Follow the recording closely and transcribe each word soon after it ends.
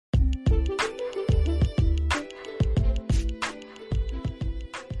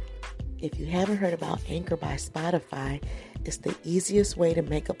If you haven't heard about Anchor by Spotify, it's the easiest way to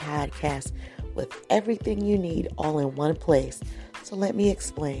make a podcast with everything you need all in one place. So let me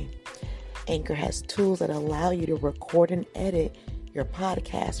explain. Anchor has tools that allow you to record and edit your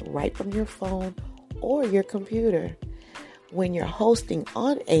podcast right from your phone or your computer. When you're hosting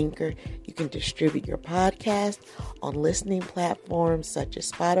on Anchor, you can distribute your podcast on listening platforms such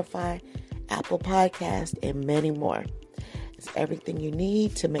as Spotify, Apple Podcasts, and many more. It's everything you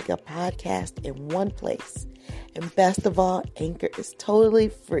need to make a podcast in one place. And best of all, Anchor is totally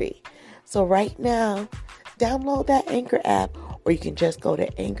free. So right now, download that Anchor app, or you can just go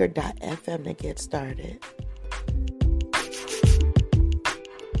to anchor.fm to get started.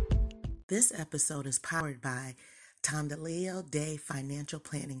 This episode is powered by Tom DeLeo Day Financial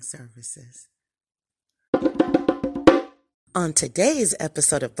Planning Services. On today's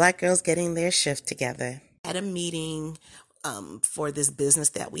episode of Black Girls Getting Their Shift Together, at a meeting for this business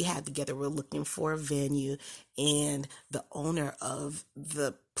that we had together. We're looking for a venue, and the owner of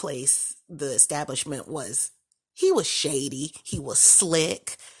the place, the establishment, he was shady, he was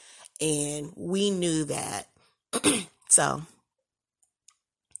slick, and we knew that. So,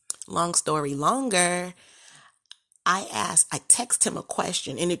 long story longer, I texted him a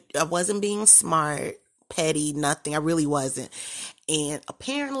question, and I wasn't being smart, petty, nothing. I really wasn't. And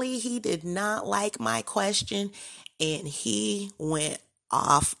apparently he did not like my question, and he went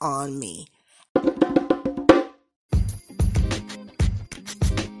off on me.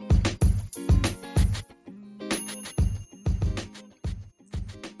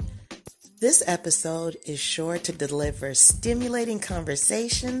 This episode is sure to deliver stimulating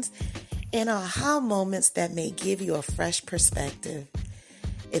conversations and aha moments that may give you a fresh perspective.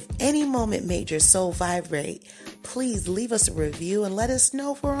 If any moment made your soul vibrate, please leave us a review and let us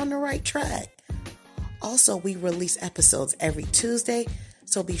know if we're on the right track. Also, we release episodes every Tuesday,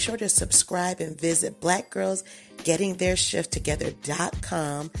 so be sure to subscribe and visit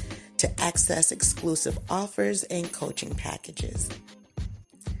blackgirlsgettingtheirshifttogether.com to access exclusive offers and coaching packages.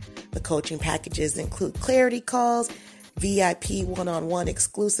 The coaching packages include clarity calls, VIP one-on-one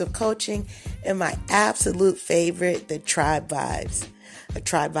exclusive coaching, and my absolute favorite, the Tribe Vibes. A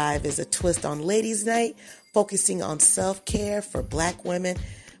Tribe Vibe is a twist on Ladies' Night, focusing on self-care for Black women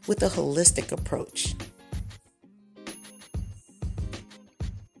with a holistic approach.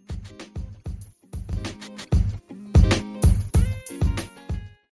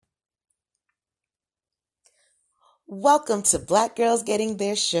 Welcome to Black Girls Getting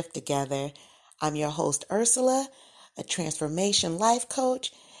Their Shift Together. I'm your host, Ursula, a transformation life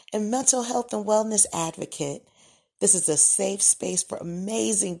coach and mental health and wellness advocate. This is a safe space for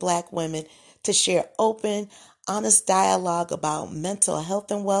amazing Black women to share open, honest dialogue about mental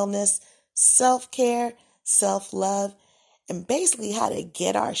health and wellness, self-care, self-love, and basically how to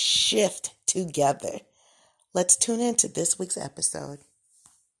get our shift together. Let's tune into this week's episode.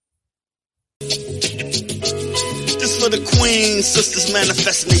 This for the queens, sisters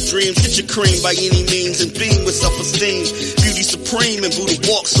manifesting their dreams. Get your cream by any means and beam with self-esteem. Beauty supreme and Buddha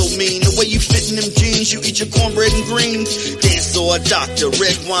walk so mean. The way you fit in them jeans, you eat your cornbread and greens. Dance or a doctor,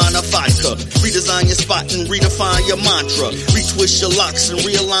 red wine or vodka. Redesign your spot and redefine your mantra. Retwist your locks and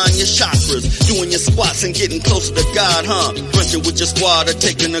realign your chakras. Doing your squats and getting closer to God, huh? Brunching with your squad or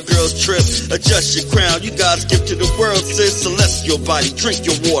taking a girl's trip. Adjust your crown, you God's gift to the world, sis. Celestial body, drink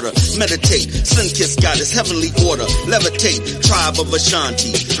your water. Meditate, sun-kissed goddess, heavenly order. Levitate, tribe of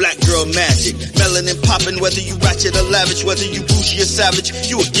Ashanti, black girl magic, melanin popping, whether you ratchet or lavish, whether you bougie or savage,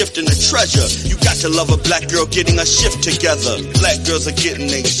 you a gift and a treasure. You got to love a black girl getting a shift together. Black girls are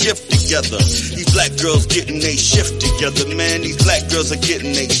getting a shift together. These black girls getting a shift together, man. These black girls are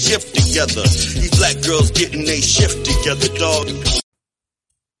getting a shift together. These black girls getting a shift together, dog.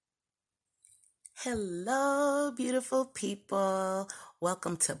 Hello, beautiful people.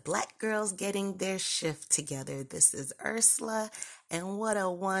 Welcome to Black Girls Getting Their Shift Together. This is Ursula, and what a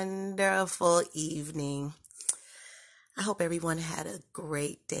wonderful evening. I hope everyone had a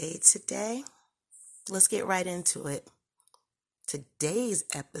great day today. Let's get right into it. Today's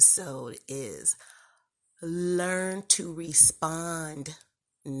episode is Learn to Respond,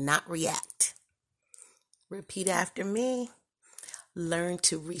 Not React. Repeat after me. Learn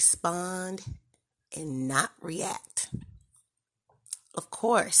to respond and not react. Of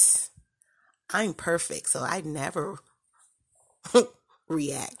course, I'm perfect, so I never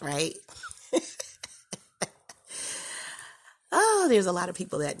react, right? Oh, there's a lot of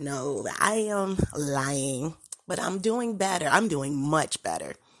people that know that I am lying, but I'm doing better. I'm doing much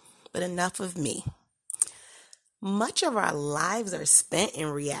better. But enough of me. Much of our lives are spent in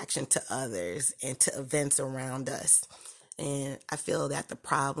reaction to others and to events around us. And I feel that the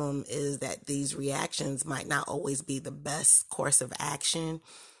problem is that these reactions might not always be the best course of action.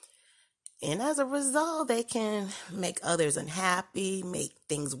 And as a result, they can make others unhappy, make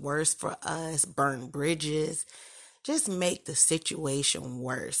things worse for us, burn bridges, just make the situation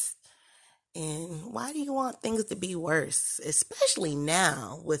worse. And why do you want things to be worse? Especially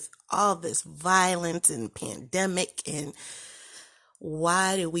now with all this violence and pandemic, and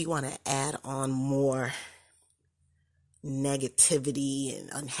why do we want to add on more negativity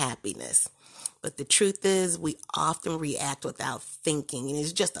and unhappiness? But the truth is, we often react without thinking, and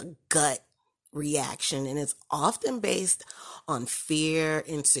it's just a gut reaction, and it's often based on fear,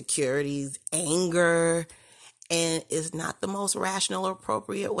 insecurities, anger, and is not the most rational or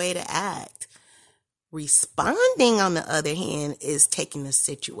appropriate way to act. Responding, on the other hand, is taking the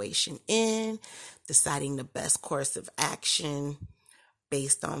situation in, deciding the best course of action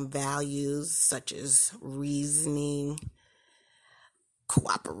based on values such as reasoning,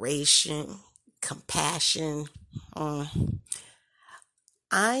 cooperation, compassion.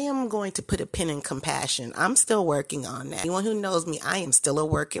 I am going to put a pin in compassion. I'm still working on that. Anyone who knows me, I am still a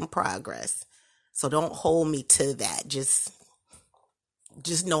work in progress. So don't hold me to that. Just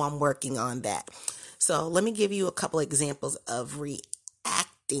know I'm working on that. So let me give you a couple examples of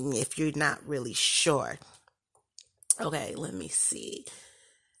reacting if you're not really sure. Okay, let me see.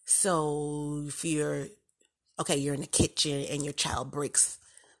 So if you're in the kitchen and your child breaks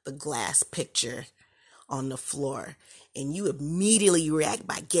the glass pitcher on the floor, and you immediately react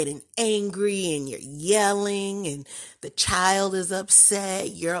by getting angry, and you're yelling, and the child is upset,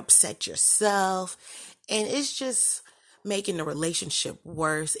 you're upset yourself, and it's just making the relationship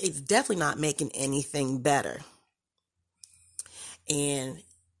worse. It's definitely not making anything better. And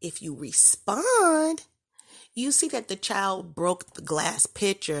if you respond, you see that the child broke the glass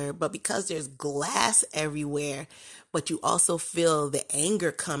pitcher, but because there's glass everywhere, but you also feel the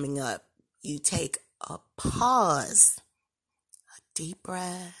anger coming up, you take a pause, a deep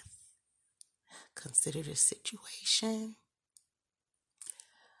breath, consider the situation.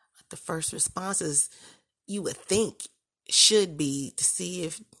 The first response is, you would think, should be to see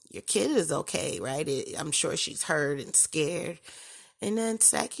if your kid is okay, right? I'm sure she's hurt and scared. And then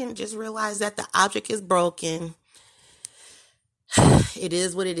second, just realize that the object is broken. It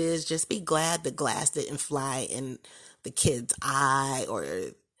is what it is. Just be glad the glass didn't fly in the kid's eye, or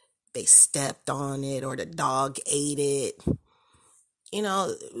they stepped on it, or the dog ate it. You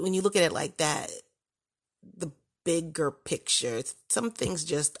know, when you look at it like that, the bigger picture, some things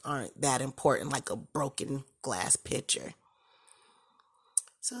just aren't that important, like a broken glass pitcher.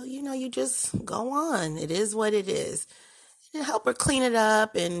 So, you just go on. It is what it is. And help her clean it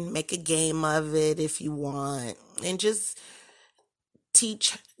up and make a game of it if you want. And just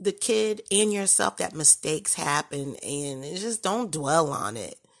teach the kid and yourself that mistakes happen, and just don't dwell on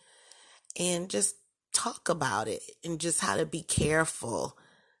it. And just talk about it, and just how to be careful.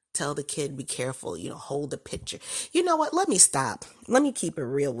 Tell the kid, be careful, hold the pitcher. You know what? Let me stop. Let me keep it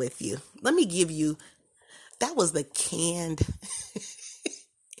real with you. Let me give you, that was the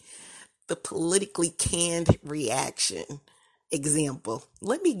the politically canned reaction example.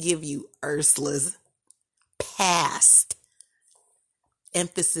 Let me give you Ursula's past,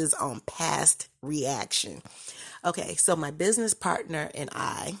 emphasis on past reaction. Okay, so my business partner and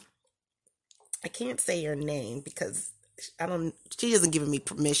I can't say her name because she hasn't given me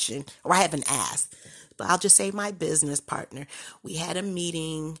permission, or I haven't asked, but I'll just say my business partner. We had a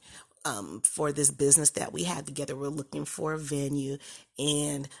meeting for this business that we had together. We're looking for a venue,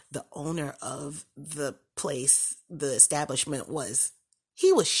 and the owner of the place, the establishment,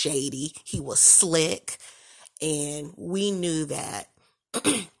 he was shady, he was slick, and we knew that.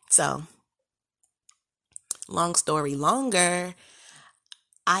 So, long story longer,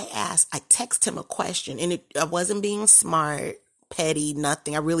 I texted him a question, and I wasn't being smart, petty,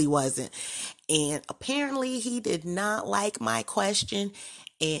 nothing. I really wasn't. And apparently he did not like my question,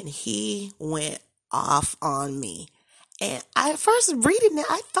 and he went off on me. And I first reading it,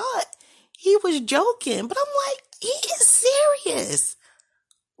 I thought he was joking, but I'm like, he is serious.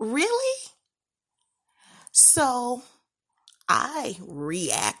 Really? So I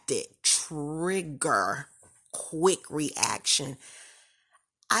reacted, trigger, quick reaction.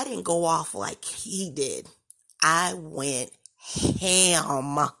 I didn't go off like he did. I went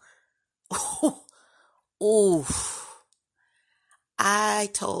ham. Ooh. I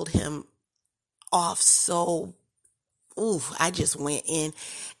told him off I just went in.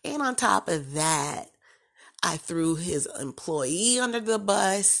 And on top of that, I threw his employee under the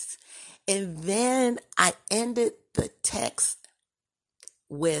bus. And then I ended the text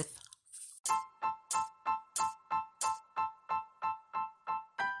with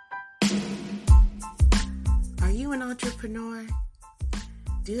entrepreneur?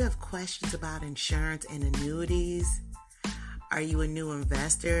 Do you have questions about insurance and annuities? Are you a new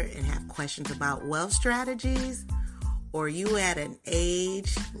investor and have questions about wealth strategies? Or are you at an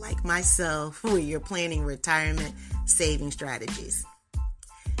age like myself where you're planning retirement saving strategies?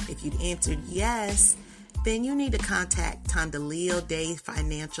 If you'd answered yes, then you need to contact Tondaleo Day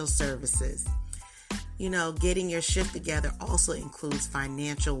Financial Services. Getting your shift together also includes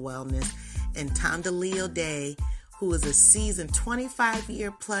financial wellness, and Tondaleo Day, who is a seasoned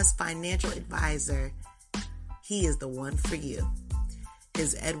 25-year-plus financial advisor, he is the one for you.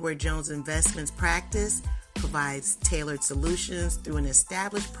 His Edward Jones Investments practice provides tailored solutions through an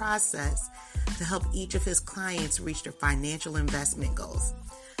established process to help each of his clients reach their financial investment goals.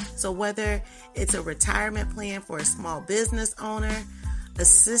 So whether it's a retirement plan for a small business owner,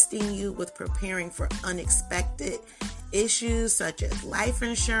 assisting you with preparing for unexpected issues such as life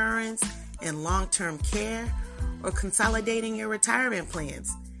insurance and long-term care, or consolidating your retirement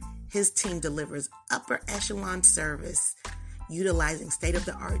plans, his team delivers upper echelon service, utilizing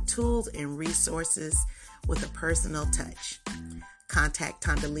state-of-the-art tools and resources with a personal touch. Contact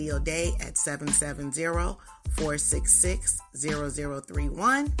Tondaleo Day at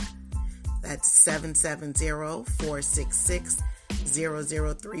 770-466-0031. That's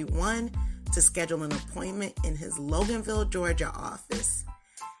 770-466-0031 to schedule an appointment in his Loganville, Georgia office.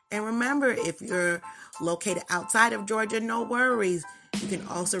 And remember, if you're located outside of Georgia, no worries. You can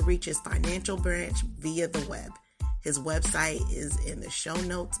also reach his financial branch via the web. His website is in the show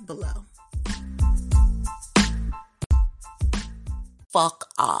notes below. Fuck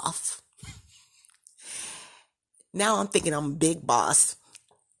off. Now I'm thinking I'm big boss.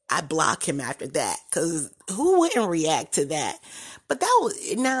 I block him after that, because who wouldn't react to that? But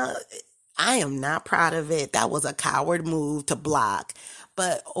I am not proud of it. That was a coward move to block.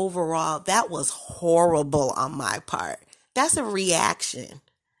 But overall, that was horrible on my part. That's a reaction.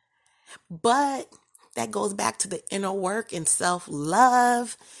 But that goes back to the inner work and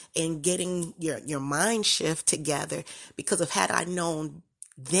self-love and getting your mind shift together. Because if had I known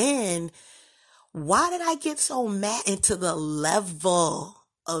then, why did I get so mad into the level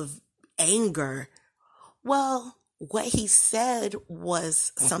of anger? Well, what he said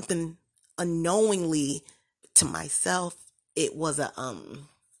was something unknowingly to myself. It was a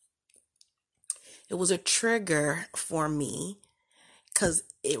trigger for me, because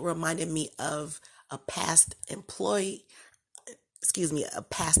it reminded me of a past employer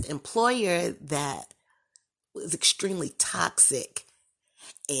that was extremely toxic.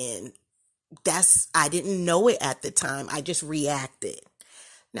 And I didn't know it at the time. I just reacted.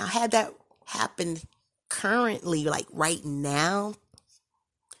 Now, had that happened currently, like right now,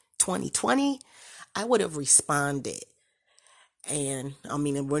 2020, I would have responded. And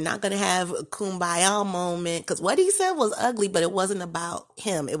we're not going to have a kumbaya moment, because what he said was ugly, but it wasn't about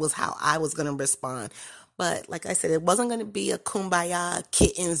him. It was how I was going to respond. But like I said, it wasn't going to be a kumbaya,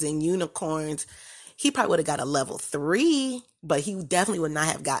 kittens and unicorns. He probably would have got a level 3, but he definitely would not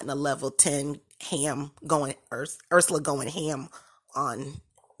have gotten a level 10 Ursula going ham on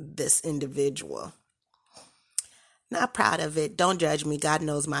this individual. Not proud of it. Don't judge me. God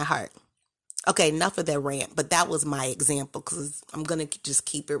knows my heart. Okay, enough of that rant, but that was my example, because I'm going to just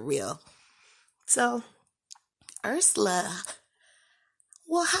keep it real. So, Ursula,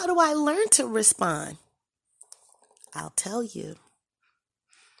 well, how do I learn to respond? I'll tell you.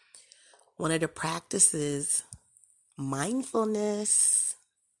 One of the practices, mindfulness.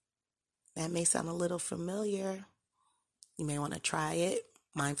 That may sound a little familiar. You may want to try it.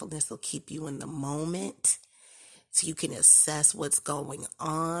 Mindfulness will keep you in the moment so you can assess what's going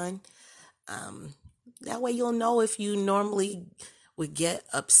on. That way you'll know if you normally would get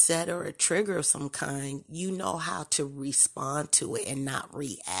upset or a trigger of some kind, you know how to respond to it and not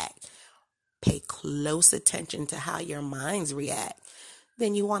react. Pay close attention to how your minds react.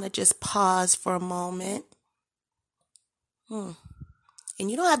 Then you want to just pause for a moment. And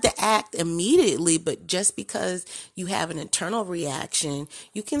you don't have to act immediately, but just because you have an internal reaction,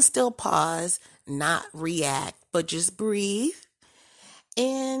 you can still pause, not react, but just breathe.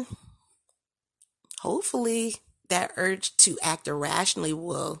 And hopefully that urge to act irrationally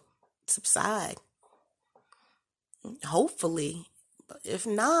will subside. Hopefully. But if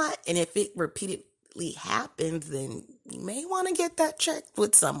not, and if it repeatedly happens, then you may want to get that checked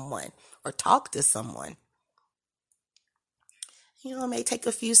with someone or talk to someone. It may take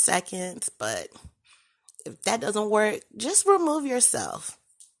a few seconds, but if that doesn't work, just remove yourself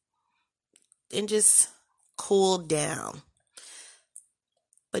and just cool down.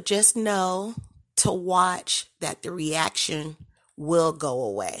 But just know to watch that the reaction will go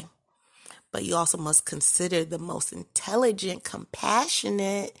away. But you also must consider the most intelligent,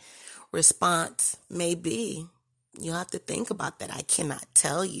 compassionate response may be. You have to think about that. I cannot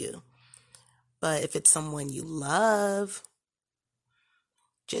tell you. But if it's someone you love,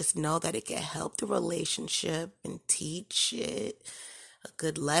 just know that it can help the relationship and teach it a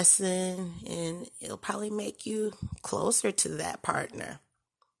good lesson, and it'll probably make you closer to that partner.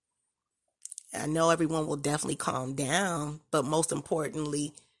 I know everyone will definitely calm down, but most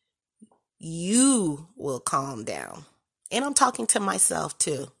importantly, you will calm down. And I'm talking to myself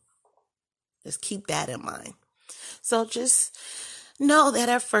too. Just keep that in mind. So just know that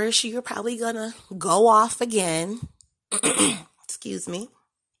at first you're probably going to go off again. Excuse me.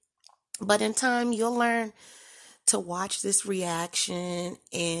 But in time, you'll learn to watch this reaction,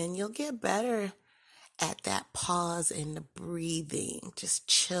 and you'll get better at that pause and the breathing. Just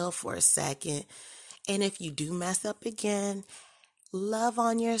chill for a second. And if you do mess up again, love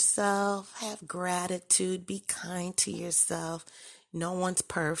on yourself, have gratitude, be kind to yourself. No one's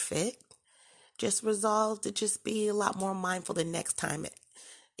perfect. Just resolve to just be a lot more mindful the next time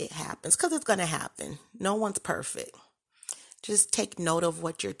it happens, because it's going to happen. No one's perfect. Just take note of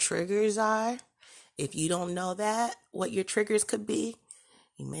what your triggers are. If you don't know that, what your triggers could be,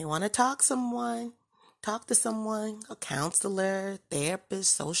 you may want to talk to someone, a counselor,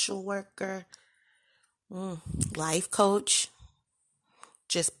 therapist, social worker, life coach.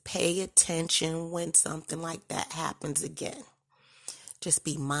 Just pay attention when something like that happens again. Just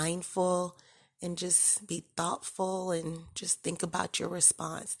be mindful and just be thoughtful and just think about your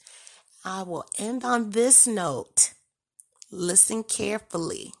response. I will end on this note. Listen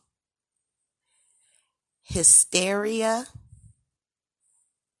carefully. Hysteria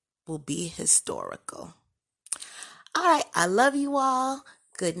will be historical. All right, I love you all.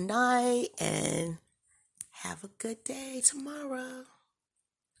 Good night and have a good day tomorrow.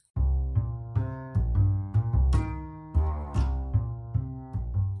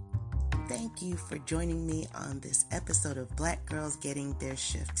 Thank you for joining me on this episode of Black Girls Getting Their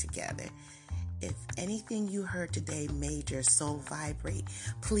Shift Together. If anything you heard today made your soul vibrate,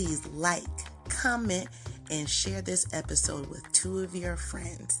 please like, comment, and share this episode with 2 of your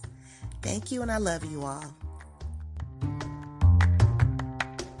friends. Thank you, and I love you all.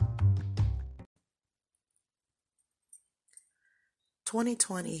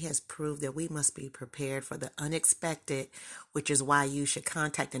 "2020 has proved that we must be prepared for the unexpected, which is why you should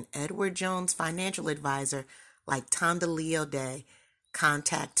contact an Edward Jones financial advisor like Tom DeLeo Day.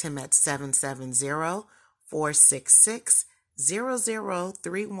 Contact him at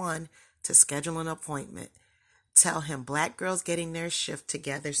 770-466-0031 to schedule an appointment. Tell him Black Girls Getting Their Shift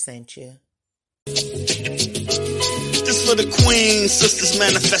Together sent you. This for the queens, sisters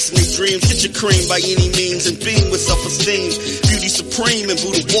manifesting their dreams. Get your cream by any means and beam with self-esteem. Beauty supreme and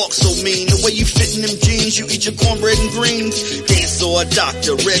Buddha walk so mean. The way you fit in them jeans, you eat your cornbread and greens. Dance or a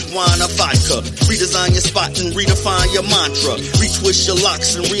doctor, red wine or vodka. Redesign your spot and redefine your mantra. Retwist your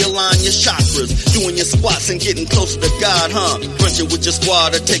locks and realign your chakras. Doing your squats and getting closer to God, huh? Brunching with your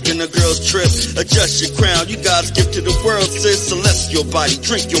squad or taking a girl's trip. Adjust your crown, you God's gift to the world, sis. Celestial body,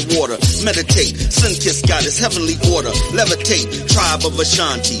 drink your water. Meditate, sun-kissed goddess, heavenly order. Levitate, tribe of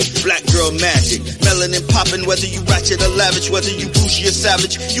Ashanti, black girl magic, melanin popping, whether you ratchet or lavish, whether you bougie or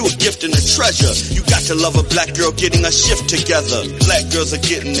savage, you a gift and a treasure. You got to love a black girl getting a shift together. Black girls are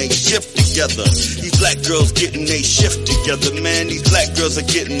getting a shift together. These black girls getting a shift together, man. These black girls are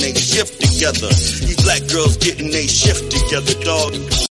getting a shift together. These black girls getting a shift together, dog.